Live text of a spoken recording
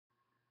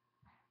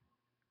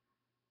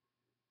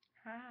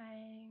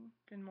Hi,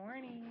 good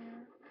morning.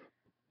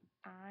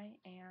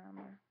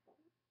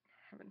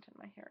 Haven't done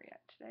my hair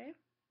yet today.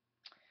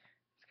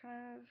 It's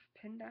kind of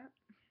pinned up.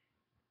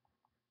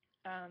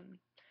 Um,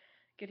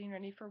 Getting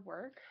ready for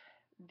work.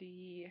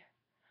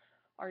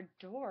 Our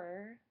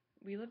door,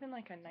 we live in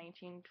like a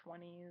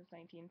 1920s,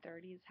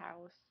 1930s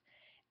house,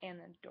 and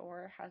the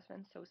door has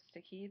been so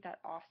sticky that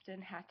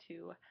Austin had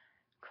to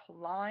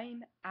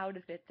climb out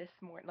of it this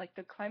morning, like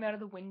to climb out of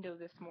the window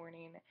this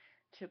morning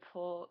to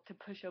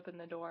push open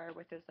the door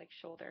with his like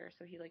shoulder.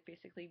 So he like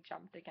basically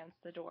jumped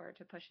against the door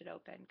to push it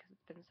open because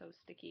it's been so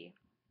sticky.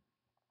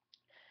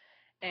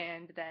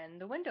 And then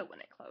the window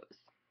wouldn't close.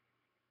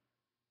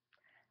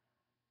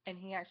 And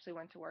he actually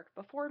went to work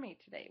before me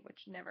today,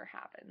 which never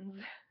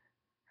happens.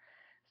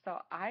 So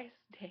I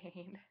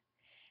stayed,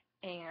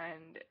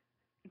 and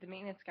the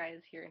maintenance guy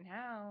is here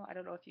now. I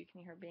don't know if you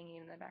can hear banging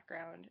in the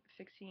background,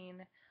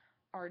 fixing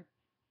our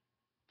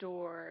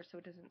door so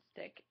it doesn't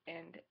stick.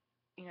 And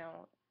you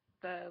know,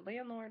 the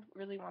landlord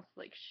really wants to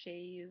like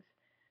shave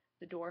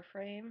the door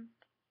frame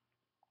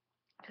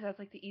because that's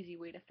like the easy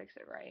way to fix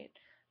it, right?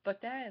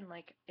 But then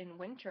like in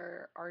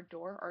winter, our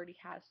door already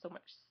has so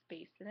much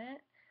space in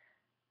it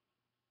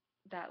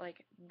that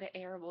like the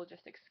air will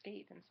just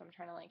escape. And so I'm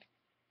trying to like,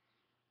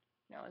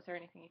 is there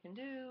anything you can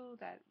do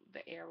that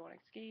the air won't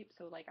escape?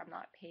 So like I'm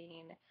not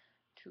paying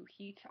to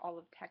heat all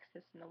of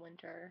Texas in the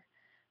winter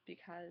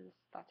because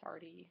that's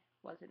already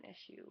was an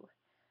issue.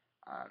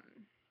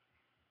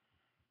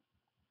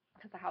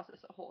 Because the house is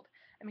so old.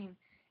 I mean,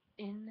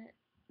 in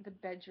the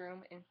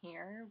bedroom in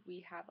here,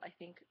 we have, I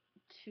think,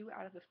 2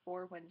 out of the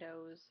 4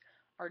 windows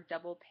are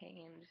double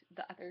paned.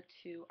 The other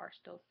 2 are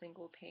still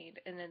single paned.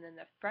 And then in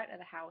the front of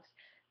the house,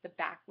 the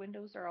back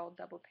windows are all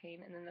double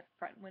paned, and then the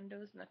front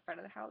windows in the front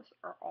of the house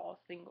are all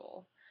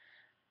single.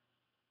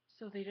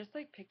 So they just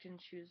like picked and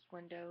choose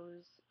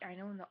windows. I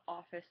know in the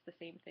office the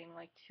same thing,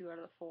 like 2 out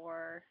of the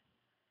 4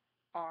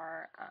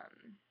 are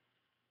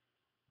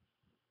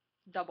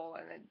double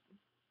and then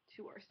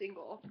 2 are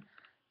single.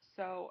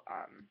 So,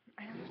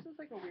 I know this is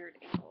like a weird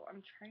angle.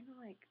 I'm trying to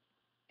like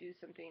do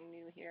something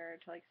new here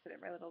to like sit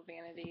at my little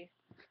vanity.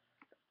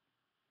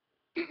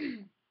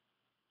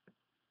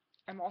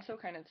 I'm also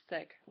kind of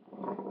sick.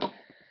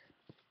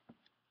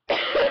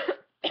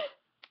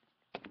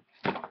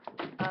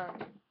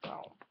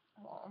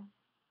 Well,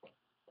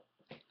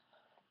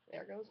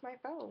 there goes my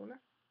phone.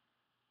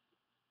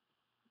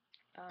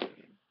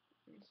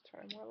 Let's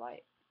turn more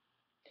light.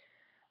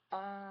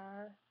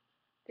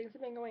 Things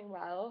have been going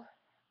well.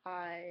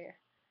 I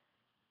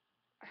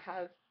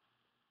have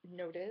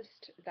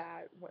noticed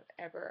that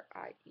whenever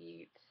I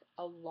eat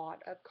a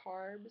lot of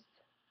carbs,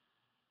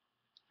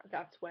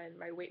 that's when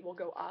my weight will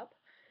go up,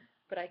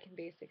 but I can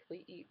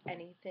basically eat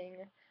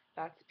anything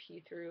that's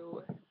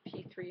P3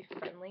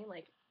 friendly,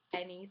 like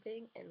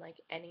anything and like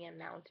any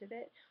amount of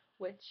it,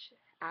 which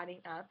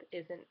adding up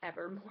isn't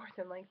ever more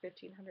than like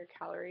 1,500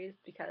 calories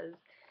because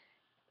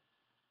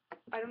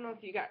I don't know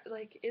if you got,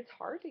 like, it's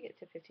hard to get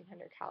to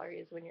 1,500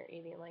 calories when you're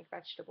eating like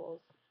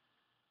vegetables.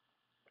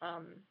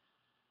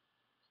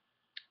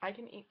 I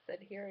can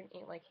sit here and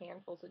eat like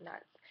handfuls of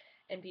nuts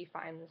and be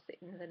fine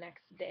the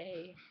next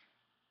day.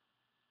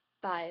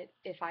 But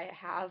if I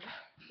have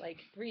like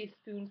 3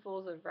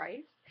 spoonfuls of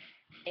rice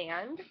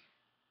and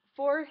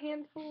 4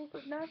 handfuls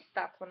of nuts,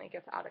 that's when it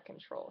gets out of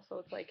control. So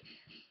it's like,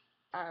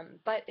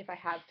 but if I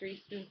have 3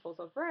 spoonfuls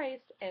of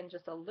rice and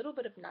just a little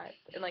bit of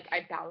nuts, and like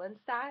I balance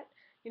that,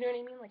 you know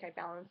what I mean? Like I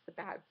balance the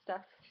bad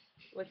stuff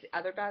with the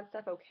other bad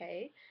stuff,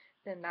 okay,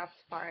 then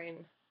that's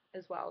fine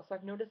as well. So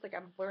I've noticed like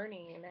I'm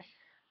learning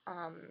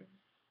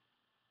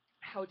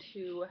how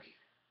to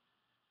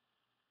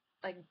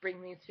like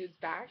bring these foods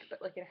back, but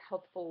like in a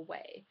helpful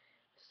way.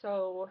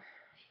 So,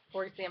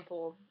 for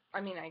example,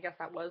 I mean, I guess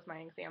that was my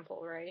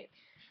example, right?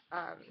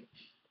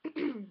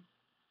 Um,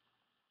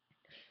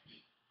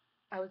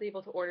 I was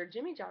able to order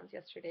Jimmy John's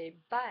yesterday,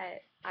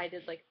 but I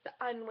did like the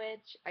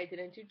unwich, I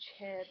didn't do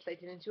chips, I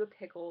didn't do a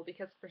pickle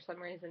because for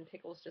some reason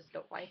pickles just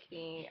don't like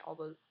me, all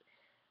those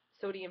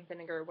sodium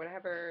vinegar,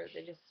 whatever,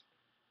 they just,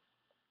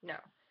 no.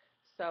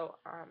 So,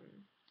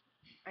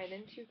 I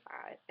didn't do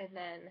that, and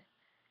then,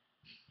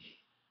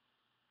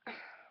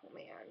 oh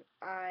man,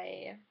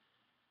 I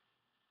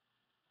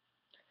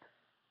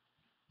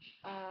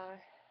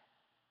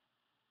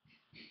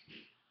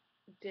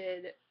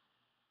did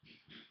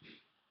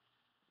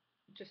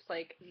just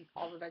like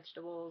all the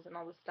vegetables and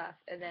all the stuff,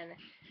 and then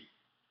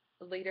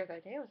later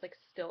that day I was like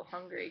still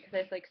hungry because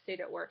I like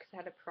stayed at work because I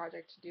had a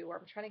project to do where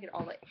I'm trying to get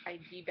all the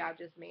ID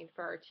badges made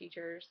for our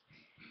teachers,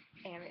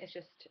 and it's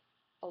just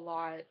a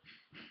lot.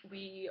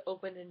 We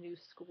opened a new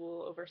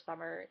school over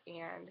summer,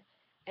 and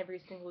every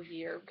single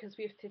year, because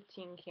we have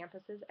 15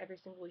 campuses, every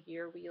single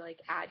year we like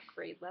add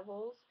grade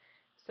levels.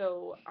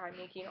 So I'm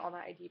making all the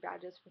ID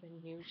badges for the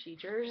new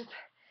teachers,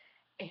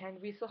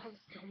 and we still have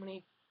so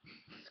many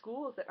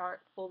schools that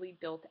aren't fully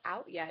built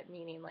out yet,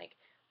 meaning like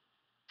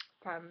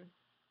from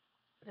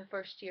the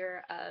first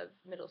year of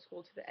middle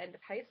school to the end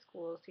of high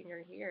school,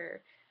 senior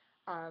year,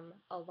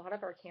 A lot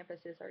of our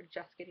campuses are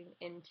just getting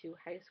into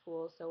high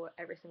school, so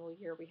every single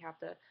year we have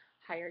to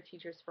hire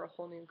teachers for a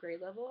whole new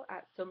grade level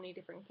at so many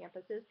different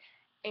campuses.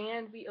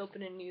 And we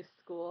opened a new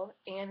school,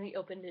 and we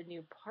opened a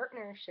new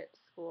partnership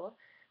school,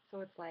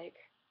 so it's like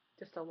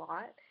just a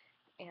lot.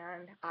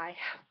 And I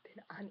have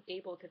been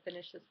unable to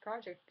finish this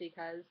project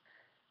because,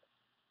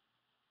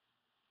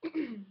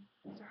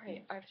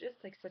 sorry, I've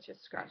just like such a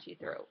scratchy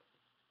throat.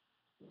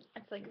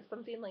 It's like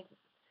something like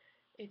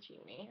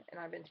itching me, and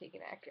I've been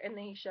taking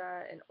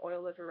echinacea and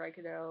oil of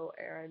oregano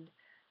and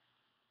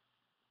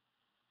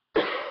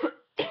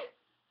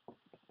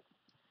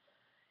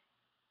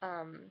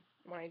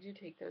when I do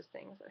take those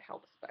things, it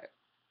helps, but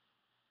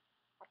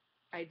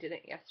I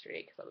didn't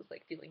yesterday because I was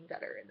like feeling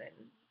better, and then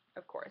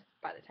of course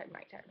by the time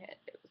nighttime hit,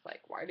 it was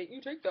like, why didn't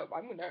you take them?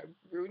 I'm gonna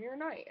ruin your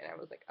night, and I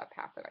was like up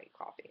half the night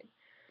coughing.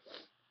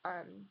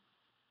 Um,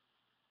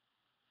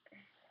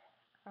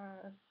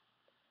 uh,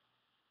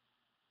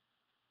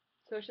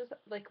 so it's just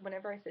like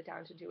whenever I sit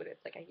down to do it,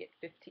 it's like I get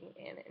 15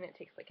 in, and it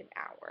takes like an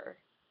hour.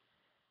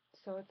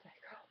 So it's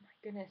like, oh my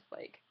goodness,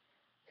 like,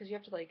 because you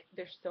have to like,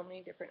 there's so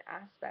many different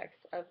aspects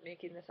of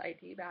making this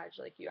ID badge.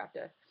 Like you have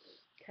to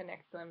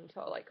connect them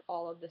to like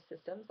all of the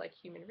systems, like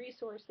human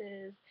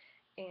resources,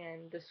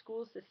 and the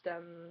school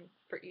system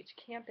for each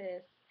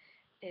campus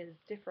is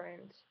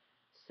different.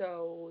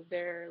 So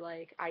their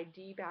like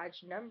ID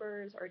badge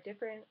numbers are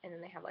different, and then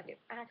they have like an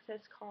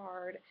access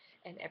card,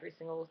 and every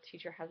single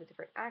teacher has a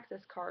different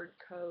access card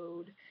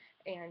code,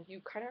 and you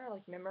kind of are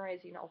like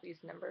memorizing all these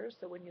numbers.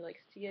 So when you like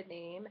see a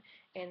name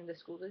in the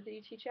school that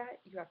you teach at,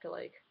 you have to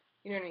like,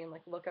 you know what I mean,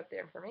 like look up the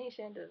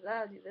information, do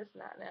this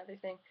and that and the other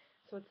thing.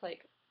 So it's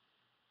like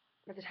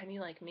by the time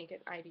you like make an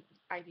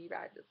ID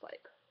badge, it's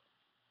like,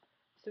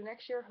 so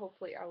next year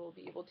hopefully I will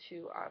be able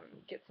to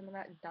get some of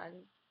that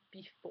done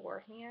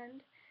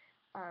beforehand.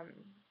 Um,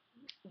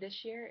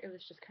 this year it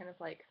was just kind of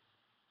like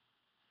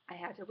I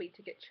had to wait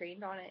to get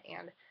trained on it,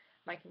 and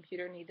my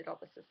computer needed all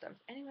the systems.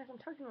 Anyways, I'm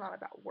talking a lot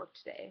about work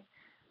today.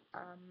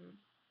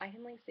 I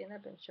can like stand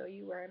up and show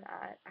you where I'm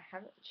at. I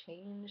haven't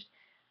changed.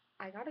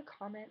 I got a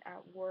comment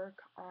at work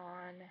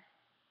on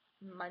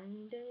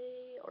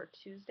Monday or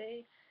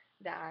Tuesday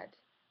that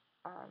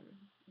um,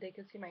 they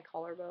could see my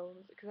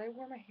collarbones because I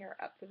wore my hair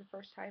up for the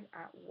first time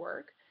at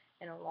work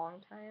in a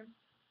long time,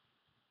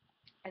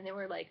 and they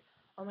were like,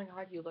 "Oh my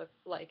God, you look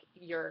like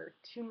you're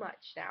too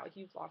much now.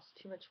 You've lost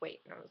too much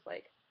weight." And I was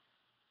like,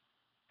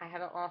 "I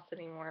haven't lost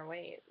any more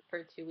weight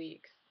for 2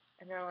 weeks."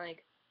 And they're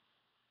like,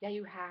 "Yeah,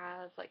 you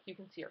have. Like, you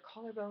can see your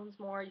collarbones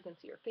more. You can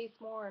see your face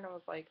more." And I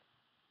was like,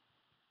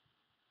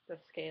 "The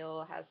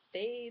scale has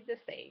stayed the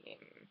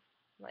same.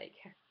 Like,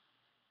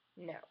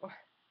 no."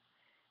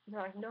 And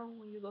they're like,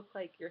 "No, you look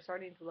like you're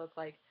starting to look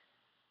like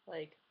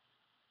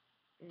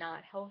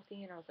not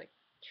healthy." And I was like,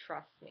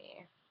 trust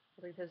me,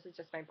 like this is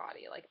just my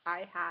body. Like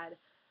I had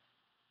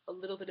a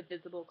little bit of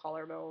visible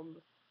collarbones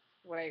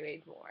when I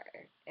weighed more,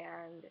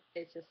 and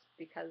it's just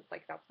because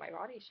like that's my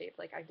body shape.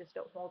 Like I just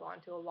don't hold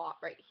on to a lot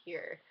right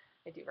here.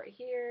 I do right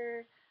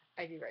here,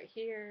 I do right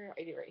here,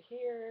 I do right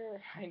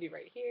here, I do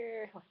right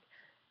here. Like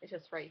it's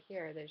just right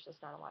here. There's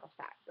just not a lot of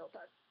fat built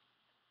up.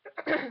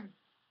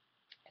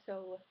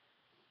 So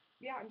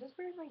yeah, I'm just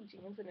wearing like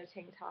jeans and a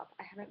tank top.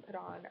 I haven't put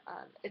on,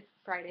 it's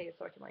Friday,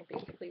 so I can like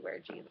basically wear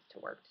jeans to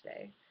work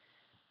today.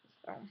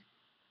 So, I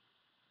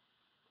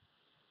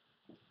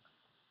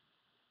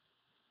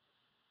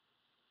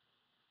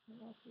don't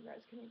know if you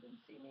guys can even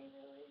see me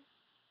really.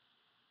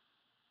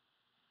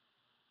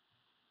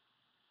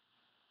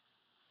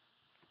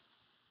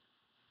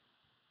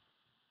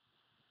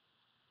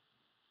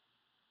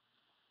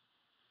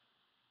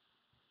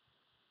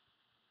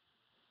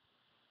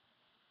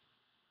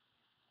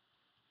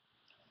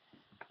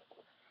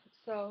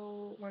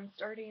 So, when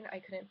starting, I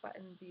couldn't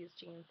button these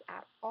jeans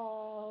at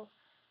all,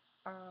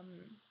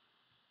 um,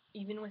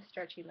 even with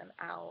stretching them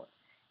out.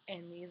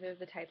 And these are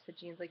the types of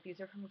jeans, like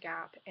these are from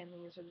Gap, and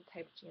these are the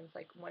type of jeans,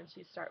 like once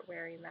you start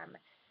wearing them,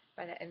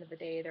 by the end of the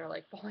day, they're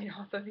like falling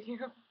off of you.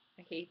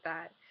 I hate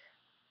that.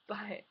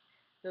 But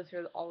those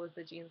are always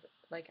the jeans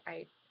like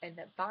I end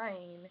up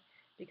buying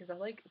because I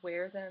like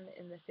wear them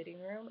in the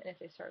fitting room, and if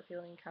they start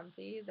feeling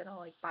comfy, then I'll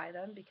like buy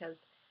them because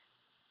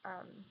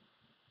um,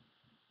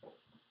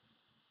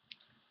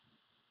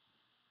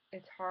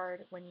 it's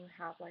hard when you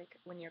have like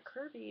when you're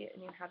curvy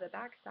and you have the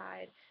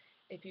backside.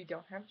 If you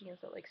don't have jeans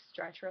that like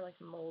stretch or like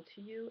mold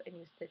to you and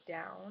you sit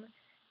down,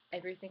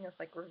 everything is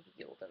like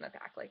revealed in the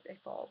back, like they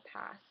fall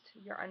past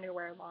your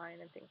underwear line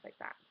and things like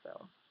that.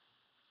 So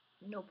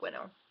no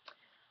bueno.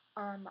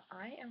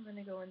 I am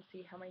gonna go and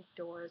see how my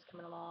door is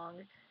coming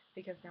along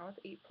because now it's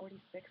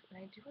 8:46 and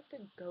I do have to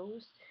go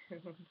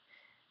soon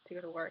to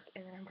go to work,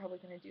 and then I'm probably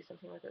gonna do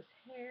something with this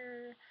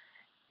hair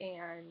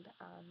and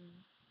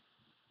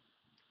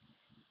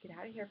get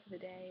out of here for the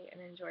day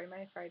and enjoy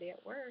my Friday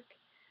at work.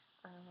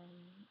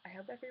 I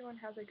hope everyone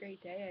has a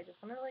great day. I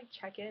just want to like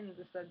check in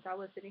since I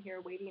was sitting here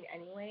waiting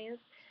anyways,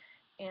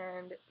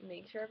 and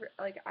make sure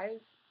like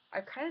I've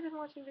kind of been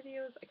watching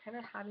videos. I kind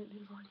of haven't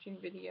been watching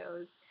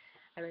videos.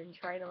 I've been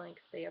trying to like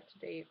stay up to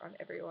date on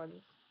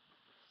everyone's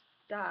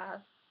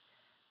stuff.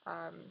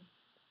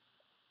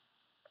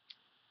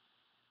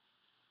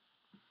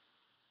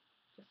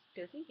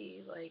 Just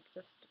busy, like,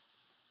 just,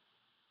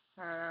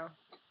 I don't know.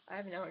 I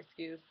have no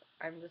excuse.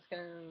 I'm just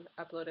gonna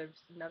upload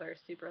another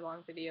super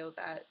long video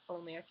that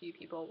only a few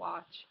people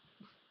watch.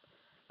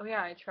 Oh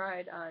yeah, I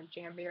tried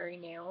Jamberry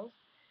nails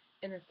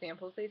in the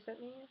samples they sent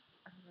me.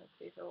 Let's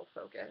see if it will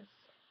focus.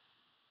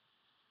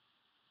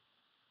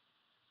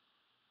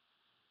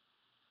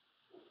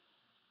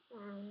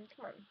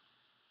 Come on.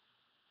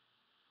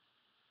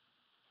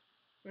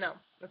 No,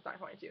 that's not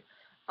going to.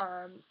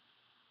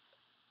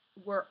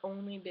 Were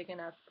only big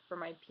enough for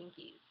my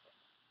pinkies.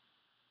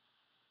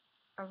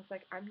 I was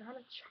like, I'm not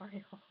a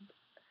child.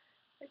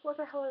 Like, what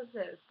the hell is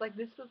this? Like,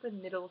 this was the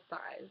middle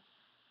size.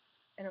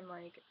 And I'm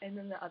like, and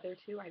then the other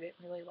two I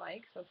didn't really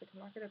like, so I was like, I'm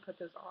not going to put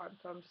those on,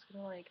 so I'm just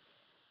going to, like,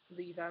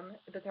 leave them.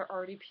 But they're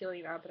already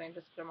peeling up, and I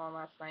just put them on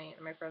last night,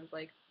 and my friend's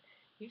like,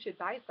 you should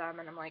buy some,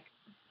 and I'm like,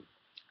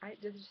 I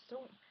just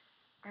don't,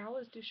 I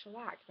always do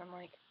shellac, and I'm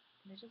like,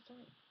 they just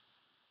don't,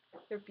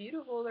 they're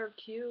beautiful, they're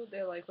cute,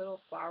 they're like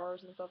little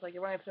flowers and stuff, like,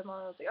 when I put them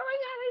on, I was like, oh my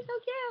god, they're so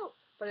cute!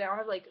 But I don't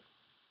have, like,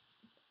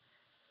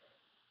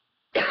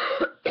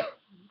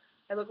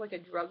 I look like a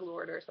drug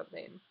lord or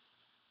something.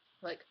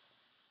 Like,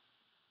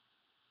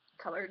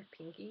 colored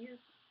pinkies?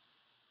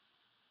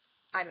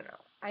 I don't know.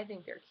 I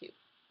think they're cute,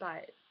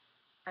 but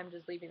I'm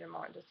just leaving them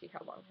on to see how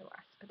long they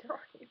last. But they're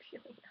already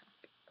peeling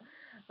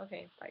up.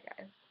 Okay, bye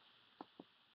guys.